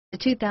The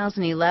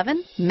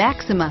 2011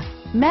 Maxima.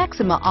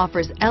 Maxima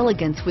offers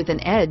elegance with an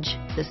edge.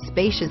 The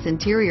spacious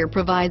interior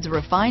provides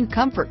refined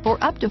comfort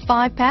for up to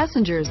 5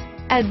 passengers.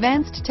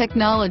 Advanced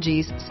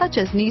technologies such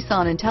as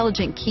Nissan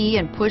Intelligent Key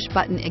and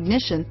push-button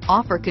ignition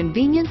offer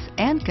convenience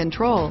and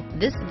control.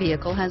 This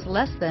vehicle has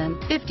less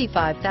than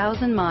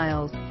 55,000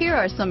 miles. Here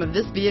are some of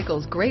this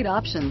vehicle's great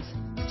options: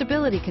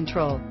 stability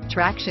control,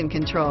 traction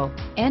control,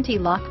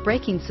 anti-lock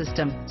braking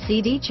system,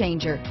 CD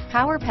changer,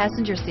 power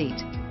passenger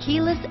seat,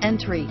 keyless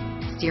entry,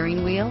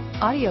 steering wheel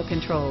audio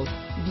controls,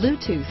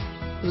 Bluetooth,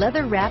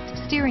 leather-wrapped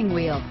steering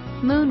wheel,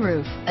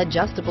 moonroof,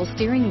 adjustable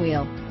steering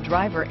wheel,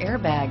 driver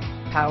airbag,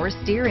 power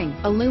steering,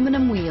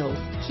 aluminum wheels,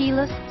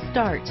 keyless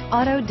start,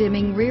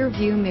 auto-dimming rear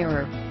view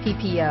mirror,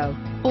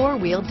 PPO,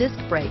 four-wheel disc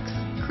brakes,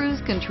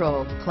 cruise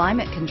control,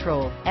 climate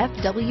control,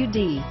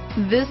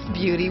 FWD. This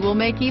beauty will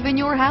make even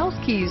your house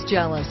keys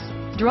jealous.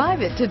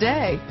 Drive it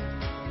today.